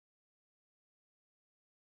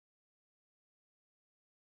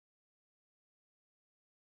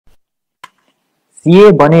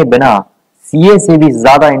CA बने बिना CA से भी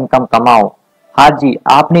ज्यादा इनकम कमाओ। हाँ जी,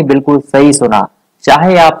 आपने बिल्कुल सही सुना।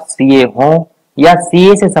 चाहे आप सीए हो या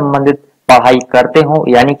सीए से संबंधित पढ़ाई करते हो,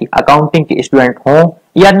 यानी कि अकाउंटिंग के स्टूडेंट हो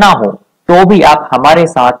या ना हो, तो भी आप हमारे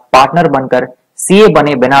साथ पार्टनर बनकर सीए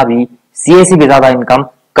बने बिना भी सीए से भी ज्यादा इनकम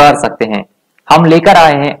कर सकते हैं। हम लेकर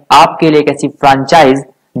आए हैं आपके लिए एक ऐसी फ्रेंचाइज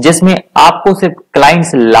जिसमें आपको सिर्फ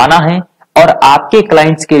क्लाइंट्स लाना है और आपके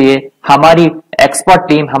क्लाइंट्स के लिए हमारी एक्सपर्ट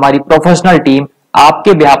टीम, हमारी प्रोफेशनल टीम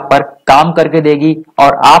आपके बिहाफ पर काम करके देगी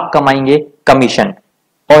और आप कमाएंगे कमीशन।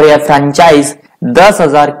 और यह फ्रेंचाइज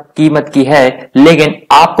 10,000 कीमत की है, लेकिन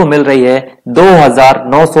आपको मिल रही है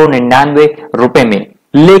 2,999 रुपए में।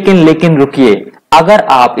 लेकिन रुकिए, अगर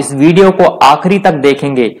आप इस वीडियो को आखिरी तक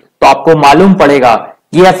देखेंगे तो आपको मालूम पड़ेगा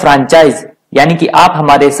कि यह फ्रेंचाइज, यानी कि आप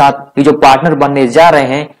हमारे साथ ये जो पार्टनर बनने जा रहे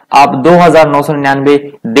हैं, आप 2,999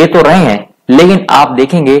 दे तो रहे हैं, लेकिन आप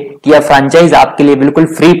देखेंगे कि यह फ्रेंचाइज आपके लिए बिल्कुल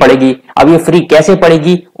फ्री पड़ेगी। अब ये फ्री कैसे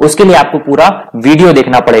पड़ेगी, उसके लिए आपको पूरा वीडियो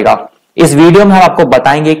देखना पड़ेगा। इस वीडियो में हम आपको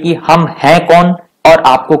बताएंगे कि हम हैं कौन और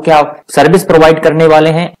आपको क्या सर्विस प्रोवाइड करने वाले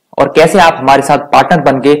हैं और कैसे आप हमारे साथ पार्टनर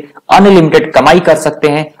बनके अनलिमिटेड कमाई कर सकते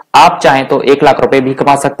हैं। आप चाहें तो 1 लाख रुपए भी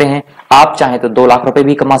कमा सकते हैं, आप चाहें तो 2 लाख रुपए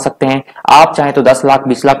भी कमा सकते हैं, आप चाहें तो 10 लाख,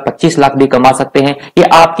 20 लाख, 25 लाख भी कमा सकते हैं। ये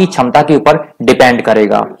आपकी क्षमता के ऊपर डिपेंड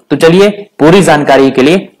करेगा। तो चलिए पूरी जानकारी के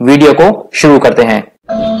लिए वीडियो को शुरू करते हैं।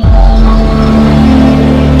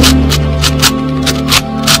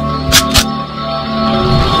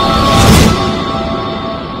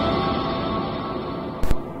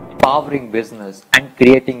 Powering business and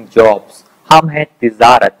creating jobs. हम हैं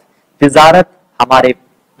तिजारत। तिजारत हमारे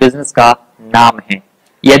बिजनेस का नाम है।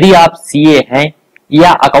 यदि आप सीए हैं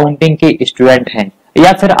या अकाउंटिंग के स्टूडेंट हैं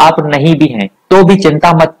या फिर आप नहीं भी हैं, तो भी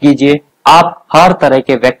चिंता मत कीजिए। आप हर तरह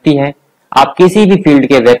के व्यक्ति हैं, आप किसी भी फील्ड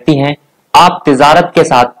के व्यक्ति हैं, आप तिजारत के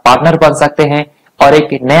साथ पार्टनर बन सकते हैं और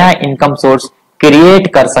एक नया इनकम सोर्स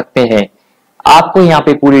क्रिएट कर सकते हैं। आपको यहाँ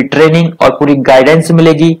पे पूरी ट्रेनिंग और पूरी गाइडेंस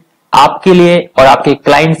मिलेगी। आपके लिए और आपके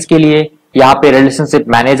क्लाइंट्स के लिए यहाँ पे रिलेशनशिप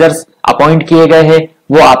मैनेजर्स अपॉइंट किए गए हैं।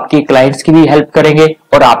 वो आपके क्लाइंट्स की भी हेल्प करेंगे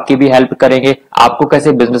और आपकी भी हेल्प करेंगे। आपको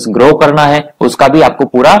कैसे बिजनेस ग्रो करना है उसका भी आपको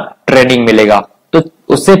पूरा ट्रेनिंग मिलेगा। तो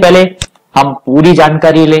उससे पहले हम पूरी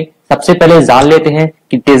जानकारी ले, सबसे पहले जान लेते हैं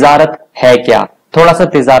कि तिजारत है क्या। थोड़ा सा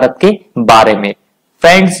तिजारत के बारे में।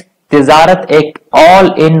 फ्रेंड्स, तिजारत एक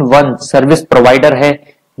all in one service provider है।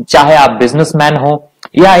 चाहे आप बिजनेसमैन हो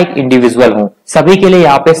या एक इंडिविजुअल हो, सभी के लिए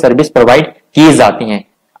यहाँ पे सर्विस प्रोवाइड की जाती है।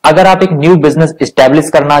 अगर आप एक न्यू बिजनेस स्टैब्लिश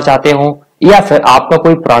करना चाहते हो या फिर आपका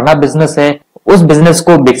कोई पुराना बिजनेस है, उस बिजनेस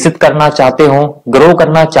को विकसित करना चाहते हो, ग्रो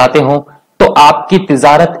करना चाहते हो, तो आपकी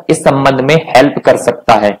तिजारत इस संबंध में हेल्प कर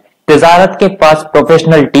सकता है। तिजारत के पास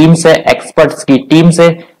प्रोफेशनल टीम्स है, एक्सपर्ट्स की टीम्स है,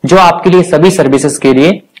 जो आपके लिए सभी सर्विसेज के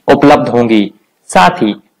लिए उपलब्ध होंगी। साथ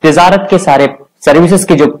ही तिजारत के सारे सर्विसेज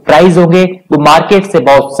के जो प्राइस होंगे वो मार्केट से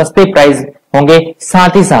बहुत सस्ते प्राइस होंगे।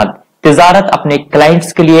 साथ ही साथ तिजारत अपने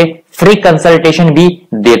क्लाइंट्स के लिए फ्री कंसल्टेशन भी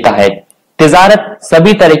देता है। तिजारत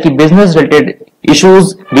सभी तरह की बिजनेस रिलेटेड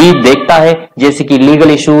इश्यूज भी देखता है, जैसे कि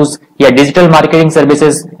लीगल इश्यूज या digital marketing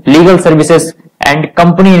services, legal services and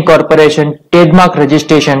company incorporation, trademark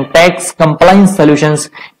registration, tax compliance solutions,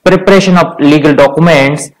 preparation of legal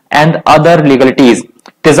documents and other legalities.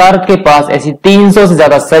 तिजारत के पास ऐसी 300 से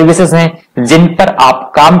ज्यादा सर्विसेज हैं जिन पर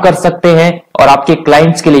आप काम कर सकते हैं और आपके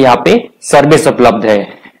क्लाइंट्स के लिए यहाँ पे सर्विस उपलब्ध है।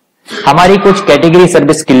 हमारी कुछ कैटेगरी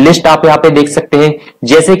सर्विस की लिस्ट आप यहाँ पे देख सकते हैं,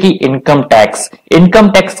 जैसे कि इनकम टैक्स। इनकम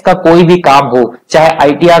टैक्स का कोई भी काम हो, चाहे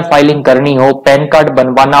आईटीआर फाइलिंग करनी हो, पैन कार्ड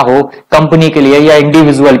बनवाना हो कंपनी के लिए या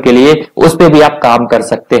इंडिविजुअल के लिए, उस पे भी आप काम कर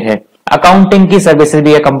सकते हैं। अकाउंटिंग की सर्विसेज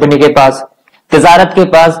भी है कंपनी के पास। तिजारत के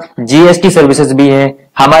पास जीएसटी सर्विसेज भी है।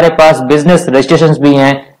 हमारे पास बिजनेस रजिस्ट्रेशन भी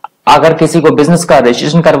हैं। अगर किसी को बिजनेस का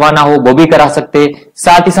रजिस्ट्रेशन करवाना हो वो भी करा सकते।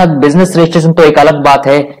 साथ ही साथ बिजनेस रजिस्ट्रेशन तो एक अलग बात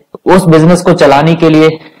है, उस बिजनेस को चलाने के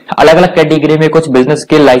लिए अलग अलग कैटेगरी में कुछ बिजनेस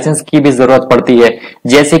के लाइसेंस की भी जरूरत पड़ती है।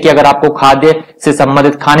 जैसे कि अगर आपको खाद्य से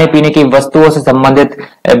संबंधित, खाने पीने की वस्तुओं से संबंधित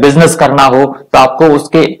बिजनेस करना हो तो आपको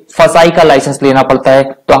उसके फसाई का लाइसेंस लेना पड़ता है।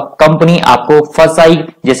 तो कंपनी आपको फसाई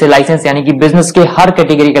जैसे लाइसेंस, यानी कि बिजनेस के हर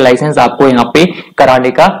कैटेगरी के लाइसेंस आपको यहाँ पे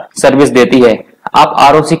कराने का सर्विस देती है। आप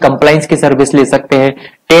आरओसी कंप्लायंस की सर्विस ले सकते हैं,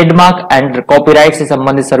 ट्रेडमार्क एंड कॉपीराइट से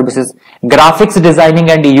संबंधित services, graphics designing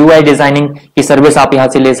and UI designing की सर्विस आप यहां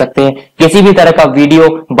से ले सकते हैं। किसी भी तरह का वीडियो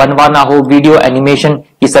बनवाना हो, वीडियो एनिमेशन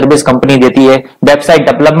की सर्विस कंपनी देती है। वेबसाइट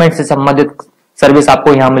डेवलपमेंट से संबंधित सर्विस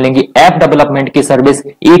आपको यहां मिलेंगी। ऐप डेवलपमेंट की सर्विस,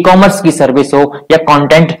 ई कॉमर्स की सर्विस हो या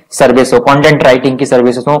कंटेंट सर्विस हो, कंटेंट राइटिंग की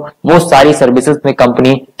सर्विसेज हो, वो सारी सर्विसेज में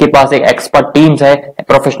कंपनी के पास एक एक्सपर्ट टीम्स है,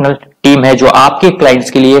 प्रोफेशनल टीम है जो आपके क्लाइंट्स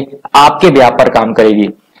के लिए आपके व्यापार पर काम करेगी।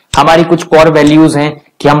 हमारी कुछ कोर वैल्यूज हैं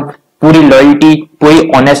कि हम पूरी लॉयल्टी, पूरी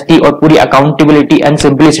ऑनेस्टी और पूरी अकाउंटेबिलिटी एंड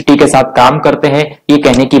सिंपलिसिटी के साथ काम करते हैं, ये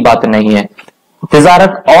कहने की बात नहीं है।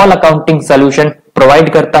 तिजारत ऑल अकाउंटिंग सॉल्यूशन प्रोवाइड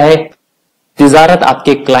करता है। तिजारत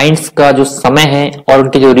आपके क्लाइंट्स का जो समय है और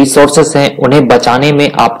उनके जो रिसोर्सेस हैं उन्हें बचाने में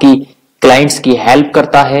आपकी क्लाइंट्स की हेल्प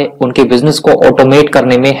करता है, उनके बिजनेस को ऑटोमेट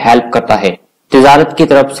करने में हेल्प करता है। तिजारत की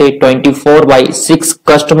तरफ से 24/6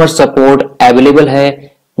 कस्टमर सपोर्ट अवेलेबल है,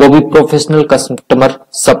 वो भी प्रोफेशनल कस्टमर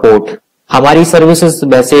सपोर्ट। हमारी सर्विसेज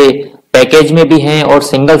वैसे पैकेज में भी हैं और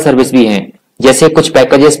सिंगल सर्विस भी हैं। जैसे कुछ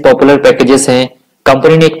पैकेजेस पॉपुलर पैकेजेस हैं,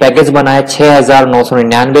 कंपनी ने एक पैकेज बनाया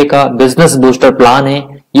 6,999 का बिजनेस बूस्टर प्लान है।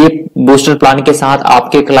 ये बूस्टर प्लान के साथ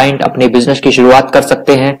आपके क्लाइंट अपने बिजनेस की शुरुआत कर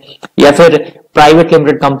सकते हैं, या फिर प्राइवेट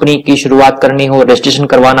लिमिटेड कंपनी की शुरुआत करनी हो, रजिस्ट्रेशन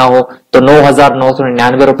करवाना हो तो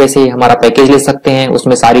 9,999 रुपए से हमारा पैकेज ले सकते हैं।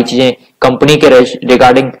 उसमें सारी चीजें कंपनी के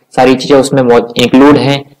रिगार्डिंग सारी चीजें उसमें इंक्लूड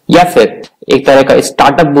हैं। या फिर एक तरह का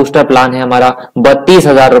स्टार्टअप बूस्टर प्लान है हमारा,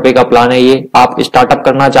 32,000 रुपए का प्लान है ये। आप स्टार्टअप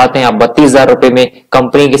करना चाहते हैं, आप 32,000 रुपए में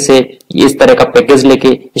कंपनी से इस तरह का पैकेज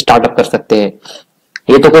लेके स्टार्टअप कर सकते हैं।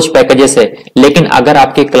 ये तो कुछ पैकेजेस है, लेकिन अगर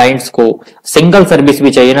आपके क्लाइंट्स को सिंगल सर्विस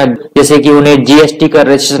भी चाहिए ना, जैसे कि उन्हें जीएसटी का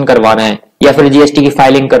रजिस्ट्रेशन करवाना है, या फिर जीएसटी की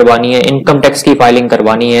फाइलिंग करवानी है, इनकम टैक्स की फाइलिंग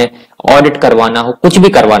करवानी है, ऑडिट करवाना हो, कुछ भी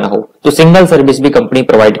करवाना हो, तो सिंगल सर्विस भी कंपनी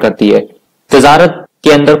प्रोवाइड करती है। तिजारत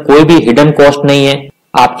के अंदर कोई भी हिडन कॉस्ट नहीं है।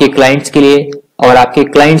 आपके क्लाइंट्स के लिए और आपके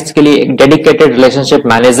क्लाइंट्स के लिए एक डेडिकेटेड रिलेशनशिप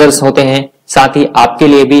मैनेजर्स होते हैं, साथ ही आपके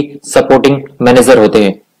लिए भी सपोर्टिंग मैनेजर होते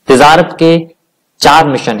हैं। तिजारत के 4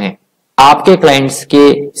 मिशन हैं। आपके क्लाइंट्स के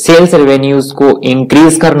सेल्स रेवेन्यूज को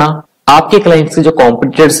इंक्रीज करना, आपके क्लाइंट्स के जो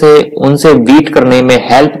कॉम्पिटिटर्स है उनसे बीट करने में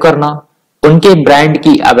हेल्प करना, उनके ब्रांड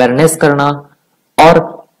की अवेयरनेस करना और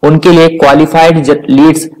उनके लिए क्वालिफाइड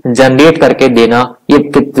लीड्स जनरेट करके देना, ये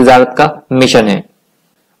तिजारत का मिशन है।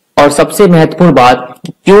 और सबसे महत्वपूर्ण बात,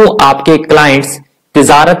 क्यों आपके क्लाइंट्स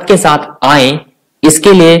तिजारत के साथ आए,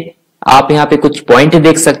 इसके लिए आप यहाँ पे कुछ पॉइंट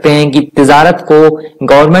देख सकते हैं कि तिजारत को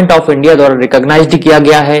गवर्नमेंट ऑफ इंडिया द्वारा रिकॉग्नाइज्ड किया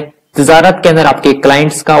गया है। तिजारत के अंदर आपके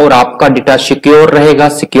क्लाइंट्स का और आपका डेटा सिक्योर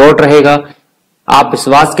रहेगा। आप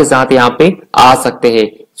विश्वास के साथ यहाँ पे आ सकते हैं।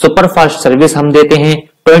 सुपर फास्ट सर्विस हम देते हैं,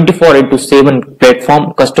 24/7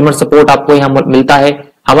 प्लेटफॉर्म कस्टमर सपोर्ट आपको यहाँ मिलता है।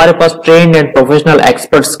 हमारे पास ट्रेन्ड एंड प्रोफेशनल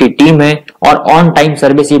एक्सपर्ट्स की टीम है और ऑन टाइम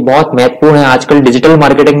सर्विस, ये बहुत महत्वपूर्ण है। आजकल डिजिटल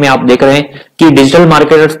मार्केटिंग में आप देख रहे हैं कि डिजिटल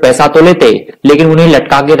मार्केटर्स पैसा तो लेते हैं लेकिन उन्हें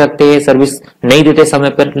लटका के रखते हैं, सर्विस नहीं देते समय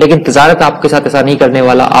पर। लेकिन तिजारत आपके साथ ऐसा नहीं करने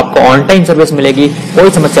वाला, आपको ऑन टाइम सर्विस मिलेगी, कोई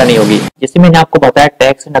समस्या नहीं होगी। जैसे मैंने आपको बताया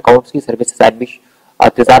टैक्स एंड अकाउंट्स की सर्विसेज भी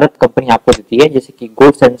तिजारत कंपनी आपको देती है, जैसे कि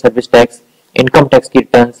goods and service tax, income tax की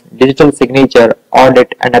returns, digital signature,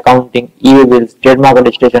 audit and accounting, E bills, trademark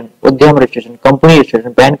registration, उद्यम registration, company registration,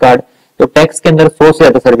 pan card. तो टैक्स के अंदर 100 से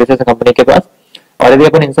ज्यादा सर्विसेज है कंपनी के पास। और यदि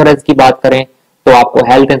अपन इंश्योरेंस की बात करें तो आपको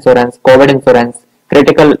health insurance, Covid insurance,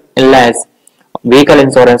 critical illness, vehicle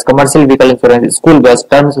insurance, commercial vehicle insurance, school bus,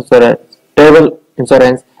 terms insurance, travel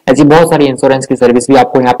insurance, ऐसी बहुत सारी इंश्योरेंस की सर्विस भी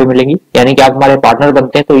आपको यहाँ पे मिलेंगी। यानी कि आप हमारे पार्टनर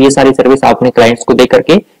बनते हैं तो ये सारी सर्विस आप अपने क्लाइंट्स को दे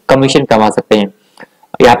करके कमीशन कमा सकते हैं।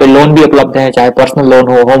 यहाँ पे लोन भी उपलब्ध है, चाहे पर्सनल लोन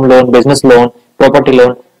हो, home loan, business loan, property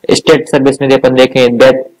loan. State service में अपन देखें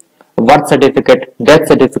death, birth certificate, death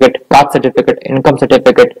certificate, caste certificate, income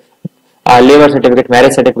certificate, labour certificate,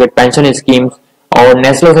 marriage certificate, pension schemes. और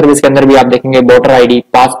नेशनल सर्विस के अंदर भी आप देखेंगे वोटर आईडी,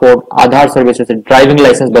 पासपोर्ट, आधार सर्विसेज, ड्राइविंग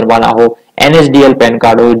लाइसेंस बनवाना हो, एनएसडीएल पैन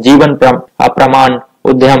कार्ड हो, जीवन प्रमाण,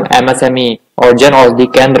 उद्यम, एमएसएमई और जन औषधि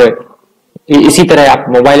केंद्र। इसी तरह आप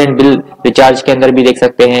मोबाइल एंड बिल रिचार्ज के अंदर भी देख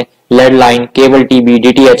सकते हैं landline, cable TV,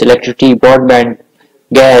 DTH, electricity, broadband,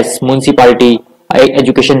 gas, municipality,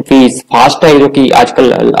 education fees, FASTag जो कि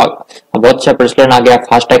आजकल बहुत अच्छा प्रचलन आ गया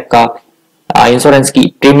फास्टैग का, इंश्योरेंस की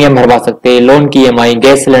प्रीमियम भरवा सकते हैं, लोन की ईएमआई,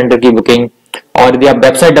 गैस सिलेंडर की बुकिंग। और यदि आप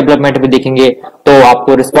वेबसाइट डेवलपमेंट भी देखेंगे तो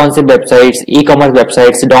आपको responsive websites, e commerce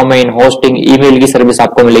websites, domain, hosting, email की सर्विस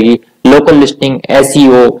आपको मिलेगी, local listing,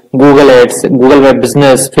 SEO, Google ads, Google web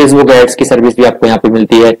business, Facebook ads की सर्विस भी आपको यहाँ पे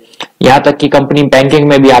मिलती है। यहाँ तक कि कंपनी बैंकिंग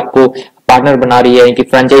में भी आपको पार्टनर बना रही है कि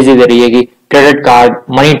फ्रेंचाइजी दे रही है कि क्रेडिट कार्ड,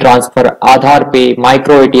 मनी ट्रांसफर, आधार पे,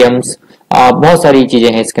 माइक्रो एटीएम्स, बहुत सारी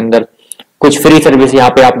चीजें हैं इसके अंदर। कुछ फ्री सर्विस यहाँ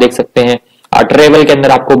पे आप देख सकते हैं। ट्रेवल के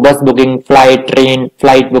अंदर आपको बस booking, flight, train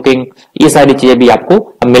flight booking, ये सारी चीजें भी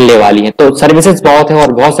आपको मिलने वाली हैं। तो सर्विसेज बहुत है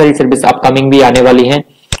और बहुत सारी सर्विस अपकमिंग भी आने वाली हैं।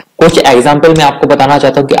 कुछ एग्जांपल मैं आपको बताना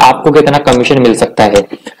चाहता हूँ कि आपको कितना कमीशन मिल सकता है।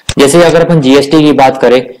 जैसे अगर अपन जीएसटी की बात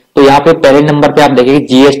करें तो यहाँ पे पहले नंबर पे आप देखेंगे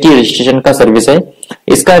जीएसटी रजिस्ट्रेशन का सर्विस है।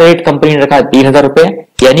 इसका रेट कंपनी ने रखा है 3,000 रुपए,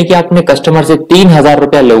 यानी कि आप अपने कस्टमर से 3,000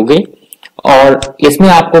 रुपया लोगे और इसमें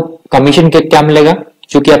आपको कमीशन के क्या मिलेगा,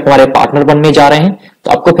 क्योंकि आप हमारे पार्टनर बनने जा रहे हैं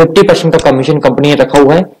तो आपको 50% का कमीशन कंपनी ने रखा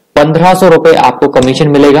हुआ है। 1,500 रुपए आपको कमीशन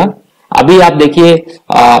मिलेगा। अभी आप देखिए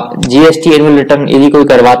जीएसटी एनुअल रिटर्न यदि कोई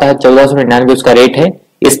करवाता है 1,499 उसका रेट है,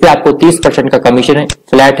 इस पे आपको 30% का कमीशन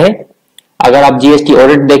फ्लैट है। अगर आप जीएसटी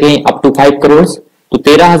ऑडिट देखें अप टू 5 करोड़ तो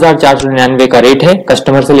 13,499 का रेट है,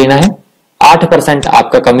 कस्टमर से लेना है, 8%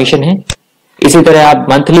 आपका कमीशन है। इसी तरह आप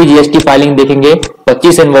मंथली जीएसटी फाइलिंग देखेंगे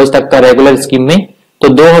 25 इनवॉइस तक का रेगुलर स्कीम में तो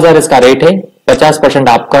 2,000 इसका रेट है, 50%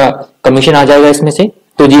 आपका कमीशन आ जाएगा इसमें से।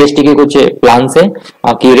 तो जीएसटी के कुछ प्लान है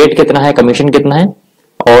कि रेट कितना है, कमीशन कितना है।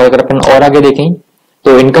 और अगर अपन और आगे देखें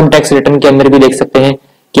तो इनकम टैक्स रिटर्न के अंदर भी देख सकते हैं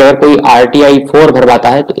कि अगर कोई आरटीआई 4 भरवाता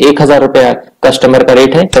है तो 1,000 रुपया कस्टमर का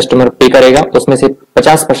रेट है, कस्टमर पे करेगा, उसमें से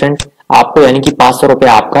 50% आपको यानी कि 500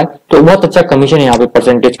 रुपया आपका है। तो बहुत अच्छा कमीशन यहाँ पे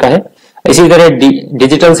परसेंटेज का है। इसी तरह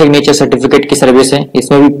डिजिटल सिग्नेचर सर्टिफिकेट की सर्विस है,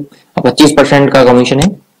 इसमें भी 25% का कमीशन है।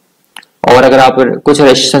 और अगर आप कुछ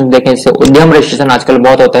रजिस्ट्रेशन देखें, जैसे उद्यम रजिस्ट्रेशन आजकल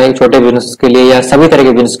बहुत होता है छोटे बिजनेस के लिए या सभी तरह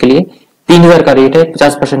के बिजनेस के लिए, 3,000 का रेट है,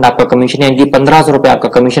 50% आपका कमीशन है, यानी कि 1,500 रुपया आपका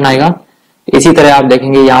कमीशन आएगा। इसी तरह आप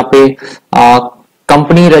देखेंगे यहाँ पे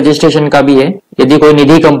कंपनी रजिस्ट्रेशन का भी है। यदि कोई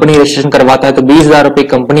निधि कंपनी रजिस्ट्रेशन करवाता है तो 20,000 रुपए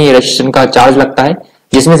कंपनी रजिस्ट्रेशन का चार्ज लगता है,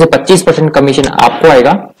 जिसमें से 25% कमीशन आपको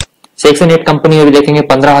आएगा। सेक्शन 8 कंपनी में भी देखेंगे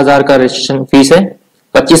 15,000 का रजिस्ट्रेशन फीस है,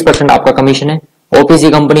 25% आपका कमीशन है।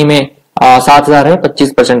 ओपीसी कंपनी में 7,000 है,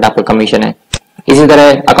 25% आपका कमीशन है। इसी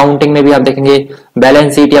तरह अकाउंटिंग में भी आप देखेंगे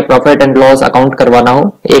बैलेंस शीट या प्रॉफिट एंड लॉस अकाउंट करवाना हो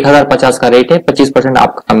 1,050 का रेट है, 25%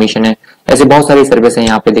 आपका कमीशन है। ऐसे बहुत सारी सर्विस है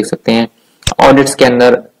यहाँ पे देख सकते हैं। ऑडिट्स के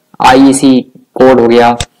अंदर आईईसी कोड हो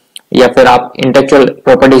गया, या फिर आप इंटेलेक्चुअल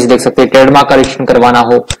प्रॉपर्टीज देख सकते हैं, ट्रेडमार्क का रजिस्ट्रेशन करवाना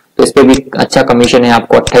हो तो इस पे भी अच्छा कमीशन है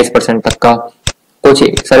आपको 28% तक का। कुछ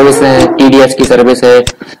सर्विस है, टीडीएस की सर्विस है,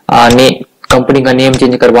 कंपनी का नेम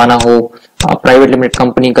चेंज करवाना हो, प्राइवेट लिमिटेड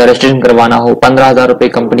कंपनी का रजिस्ट्रेशन करवाना हो, 15,000 रुपए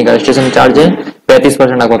कंपनी का रजिस्ट्रेशन चार्ज है,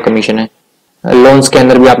 35% आपका कमीशन है। लोन्स के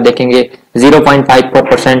अंदर भी आप देखेंगे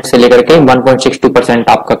 0.54% से लेकर के 1.62%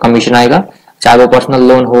 आपका कमीशन आएगा, चाहे वो पर्सनल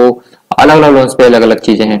लोन हो, अलग अलग लोन्स पे अलग अलग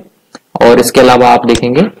चीजें हैं। और इसके अलावा आप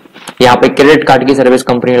देखेंगे यहाँ पे क्रेडिट कार्ड की सर्विस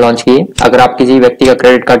कंपनी ने लॉन्च की है। अगर आप किसी व्यक्ति का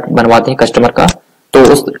क्रेडिट कार्ड बनवाते हैं कस्टमर का तो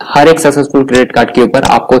उस हर एक सक्सेसफुल क्रेडिट कार्ड के ऊपर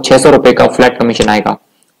आपको 600 रुपए का फ्लैट कमीशन आएगा।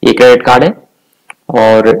 ये क्रेडिट कार्ड है।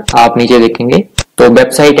 और आप नीचे देखेंगे तो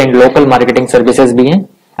website and local marketing services भी हैं।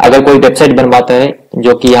 अगर कोई वेबसाइट बनवाता है,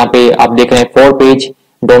 जो कि यहाँ पे आप देख रहे हैं 4 पेज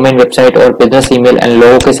डोमेन वेबसाइट और बिजनेस ईमेल एंड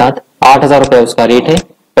लोगो के साथ, 8,000 रुपए उसका रेट है,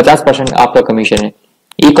 50% आपका कमीशन है।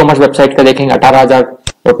 ई कॉमर्स वेबसाइट का देखेंगे 18,000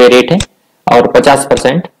 रुपए रेट है और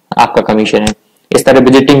 50% आपका कमीशन है। इस तरह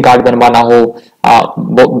विजिटिंग कार्ड बनवाना हो,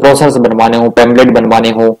 ब्रोशर्स बनवाने हो, पैम्पलेट बनवाने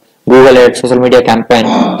हो, Google ad, social media campaign,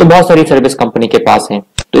 तो बहुत सारी सर्विस कंपनी के पास है।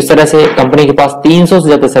 तो इस तरह से कंपनी के पास 300 से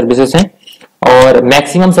ज्यादा सर्विसेज हैं और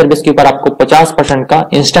मैक्सिमम सर्विस के ऊपर आपको 50% का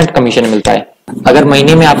इंस्टेंट कमीशन मिलता है। अगर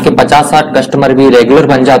महीने में आपके 50-60 कस्टमर भी रेगुलर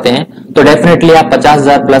बन जाते हैं तो डेफिनेटली आप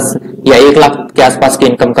 50,000 प्लस या 1 लाख के आसपास की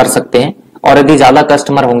इनकम कर सकते हैं। और यदि ज्यादा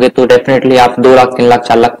कस्टमर होंगे तो डेफिनेटली आप 2 लाख, 3 लाख,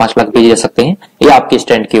 4 लाख, 5 लाख भी दे सकते हैं। ये आपके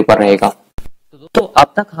स्टैंड के ऊपर रहेगा। तो अब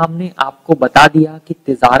तक हमने आपको बता दिया कि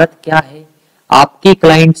तिजारत क्या है, आपके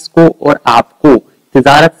क्लाइंट्स को और आपको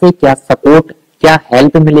तिजारत से क्या सपोर्ट, क्या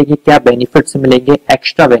हेल्प मिलेगी, क्या बेनिफिट्स मिलेंगे,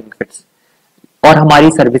 एक्स्ट्रा बेनिफिट्स, और हमारी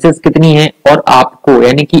सर्विसेज कितनी है, और आपको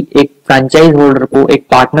यानी कि एक फ्रेंचाइज होल्डर को, एक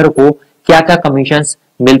पार्टनर को क्या क्या कमीशंस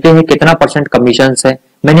मिलते हैं, कितना परसेंट कमीशंस है।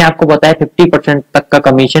 मैंने आपको बताया 50% तक का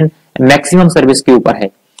कमीशन मैक्सिमम सर्विस के ऊपर है।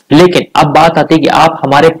 लेकिन अब बात आती है कि आप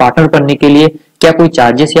हमारे पार्टनर बनने के लिए क्या कोई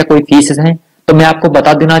चार्जेस या कोई फीस हैं। तो मैं आपको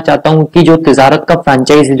बता देना चाहता हूं कि जो तिजारत का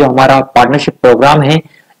फ्रेंचाइज है, जो हमारा पार्टनरशिप प्रोग्राम है,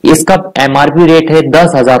 इसका एमआरपी रेट है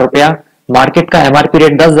 10,000 रुपया। मार्केट का एमआरपी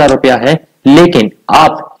रेट 10,000 रुपया है। लेकिन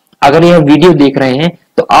आप अगर यह वीडियो देख रहे हैं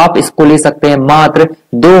तो आप इसको ले सकते हैं मात्र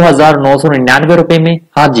 2,999 रुपए में।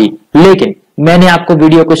 हाँ जी, लेकिन मैंने आपको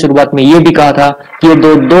वीडियो की शुरुआत में यह भी कहा था कि ये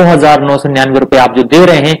 2,999 रुपए आप जो दे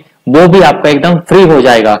रहे हैं वो भी आपका एकदम फ्री हो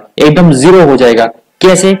जाएगा, एकदम जीरो हो जाएगा।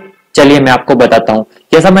 कैसे? चलिए मैं आपको बताता हूं।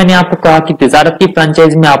 जैसा मैंने आपको कहा कि तिजारत की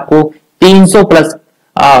फ्रेंचाइज में आपको 300 प्लस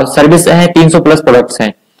सर्विस है, 300 प्लस प्रोडक्ट्स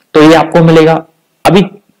हैं, तो ये आपको मिलेगा। अभी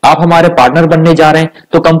आप हमारे पार्टनर बनने जा रहे हैं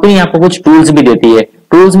तो कंपनी आपको कुछ टूल्स भी देती है।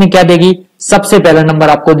 टूल्स में क्या देगी? सबसे पहला नंबर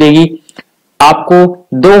आपको देगी, आपको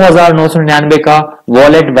 2,999 का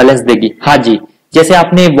वॉलेट बैलेंस देगी। हाँ जी, जैसे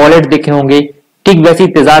आपने वॉलेट देखे होंगे, ठीक वैसी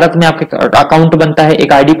तिजारत में आपके अकाउंट बनता है,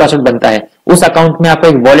 एक आईडी पासवर्ड बनता है, उस अकाउंट में आपका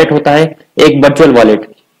एक वॉलेट होता है, एक वर्चुअल वॉलेट।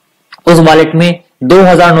 उस वॉलेट में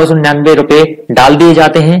 2,999 रुपए डाल दिए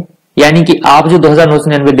जाते हैं, यानी कि आप जो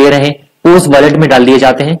 2,999 दे रहे हैं वो उस वॉलेट में डाल दिए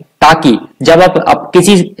जाते हैं, ताकि जब आप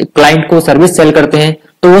किसी क्लाइंट को सर्विस सेल करते हैं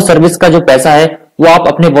तो वो सर्विस का जो पैसा है वो आप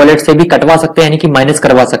अपने वॉलेट से भी कटवा सकते हैं, यानी कि माइनस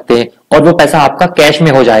करवा सकते हैं, और वो पैसा आपका कैश में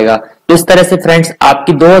हो जाएगा। तो इस तरह से फ्रेंड्स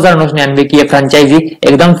आपकी 2,999 की फ्रेंचाइजी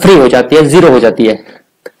एकदम फ्री हो जाती है, जीरो हो जाती है।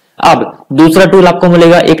 अब दूसरा टूल आपको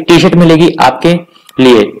मिलेगा, एक टी शर्ट मिलेगी आपके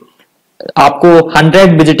लिए। आपको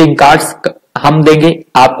 100 विजिटिंग कार्ड्स हम देंगे,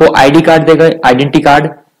 आपको आईडी कार्ड देगा, आइडेंटिटी कार्ड,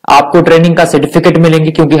 आपको ट्रेनिंग का सर्टिफिकेट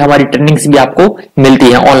मिलेंगे क्योंकि हमारी ट्रेनिंग्स भी आपको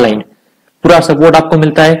मिलती है ऑनलाइन, पूरा सपोर्ट आपको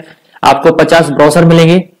मिलता है। आपको 50 ब्राउजर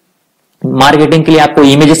मिलेंगे, मार्केटिंग के लिए आपको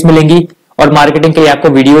इमेजेस मिलेंगी और मार्केटिंग के लिए आपको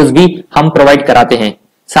वीडियोस भी हम प्रोवाइड कराते हैं।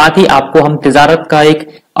 साथ ही आपको हम तिजारत का एक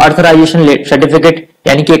ऑथराइजेशन सर्टिफिकेट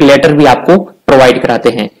यानी कि एक लेटर भी आपको प्रोवाइड कराते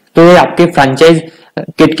हैं। तो ये आपके फ्रेंचाइज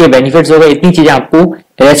किट के बेनिफिट्स हो गए। इतनी चीजें आपको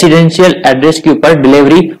रेसिडेंशियल एड्रेस के ऊपर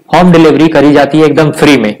डिलीवरी, होम डिलीवरी करी जाती है एकदम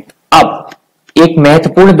फ्री में। अब एक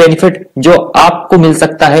महत्वपूर्ण बेनिफिट जो आपको मिल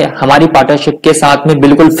सकता है हमारी पार्टनरशिप के साथ में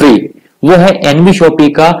बिल्कुल फ्री, वो है एनवी शॉपी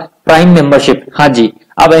का प्राइम मेंबरशिप। हाँ जी,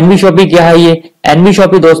 अब एनवी शॉपी क्या है? ये एनवी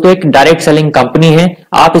शॉपी दोस्तों एक डायरेक्ट सेलिंग कंपनी है।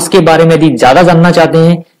 आप इसके बारे में यदि ज्यादा जानना चाहते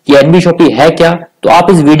हैं कि एनवी शॉपी है क्या, तो आप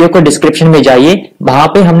इस वीडियो को डिस्क्रिप्शन में जाइए, वहां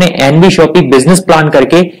पे हमने एनवी शॉपी बिजनेस प्लान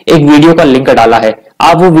करके एक वीडियो का लिंक डाला है।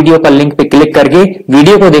 आप वो वीडियो का लिंक पे क्लिक करके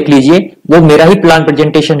वीडियो को देख लीजिए, वो मेरा ही प्लान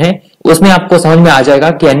प्रेजेंटेशन है, उसमें आपको समझ में आ जाएगा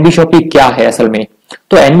कि एनवी शॉपी क्या है असल में।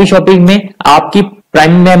 तो एनवी शॉपी में आपकी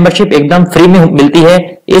प्राइम मेंबरशिप एकदम फ्री में मिलती है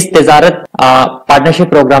इस तिजारत पार्टनरशिप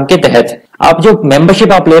प्रोग्राम के तहत। आप जो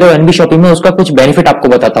मेंबरशिप आप ले रहे हो एनवी शॉपी में, उसका कुछ बेनिफिट आपको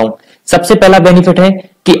बताता हूं। सबसे पहला बेनिफिट है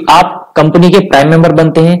कि आप कंपनी के प्राइम मेंबर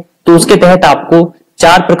बनते हैं, तो उसके तहत आपको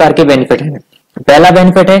 4 प्रकार के बेनिफिट हैं। पहला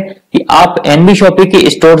बेनिफिट है कि आप एनवी शॉपी के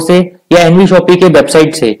स्टोर से या एनवी शॉपी के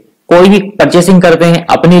वेबसाइट से कोई भी परचेसिंग करते हैं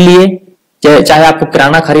अपने लिए, चाहे आपको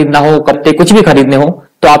किराना खरीदना हो, कपड़े कुछ भी खरीदने हो,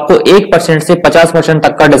 तो आपको 1% से 50%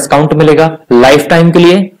 तक का डिस्काउंट मिलेगा लाइफ टाइम के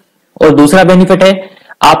लिए। और दूसरा बेनिफिट है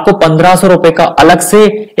आपको 1500 रुपए का अलग से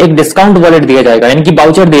एक डिस्काउंट वॉलेट दिया जाएगा, यानी कि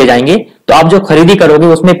वाउचर दिए जाएंगे। तो आप जो खरीदी करोगे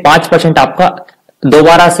उसमें 5% आपका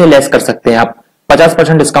दोबारा से लेस कर सकते हैं आप,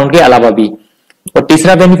 50% डिस्काउंट के अलावा भी। और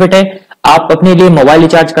तीसरा बेनिफिट है आप अपने लिए मोबाइल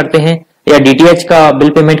रिचार्ज करते हैं या डीटीएच का बिल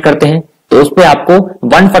पेमेंट करते हैं, तो उस पे आपको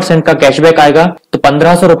 1% का कैशबैक आएगा, तो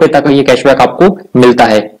 1500 रुपए तक ये कैशबैक आपको मिलता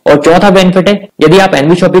है। और चौथा बेनिफिट है यदि आप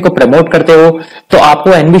एनवी शॉपी को प्रमोट करते हो तो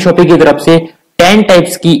आपको एनवी शॉपी की तरफ से 10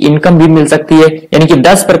 टाइप्स की इनकम भी मिल सकती है, यानी कि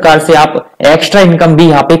 10 प्रकार से आप एक्स्ट्रा इनकम भी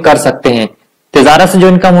यहाँ पे कर सकते हैं। तिजारत से जो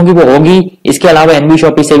इनकम होगी वो होगी, इसके अलावा एनवी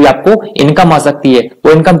शॉपी से भी आपको इनकम आ सकती है।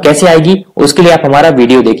 वो इनकम कैसे आएगी उसके लिए आप हमारा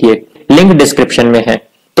वीडियो देखिए, लिंक डिस्क्रिप्शन में है।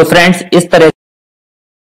 तो फ्रेंड्स, इस तरह